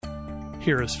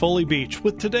Here is Foley Beach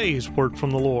with today's Word from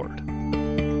the Lord.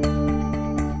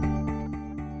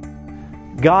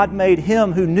 God made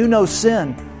Him who knew no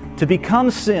sin to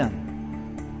become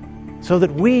sin, so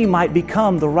that we might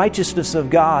become the righteousness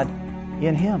of God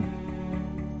in Him.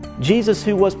 Jesus,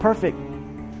 who was perfect,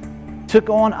 took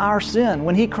on our sin.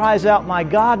 When He cries out, my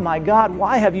God,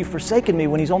 why have you forsaken me?"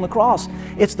 when He's on the cross,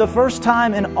 it's the first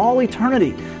time in all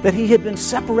eternity that He had been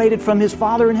separated from His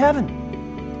Father in heaven.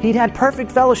 He'd had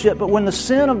perfect fellowship, but when the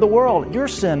sin of the world, your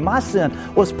sin, my sin,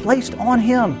 was placed on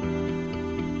Him,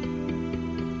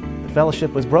 the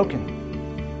fellowship was broken.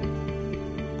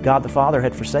 God the Father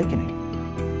had forsaken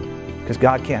Him, because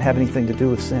God can't have anything to do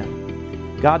with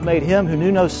sin. God made Him who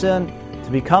knew no sin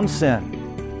to become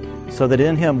sin, so that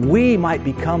in Him we might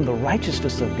become the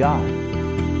righteousness of God.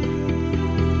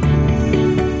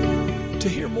 To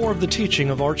hear more of the teaching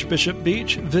of Archbishop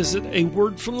Beach, visit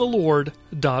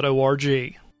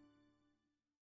awordfromthelord.org.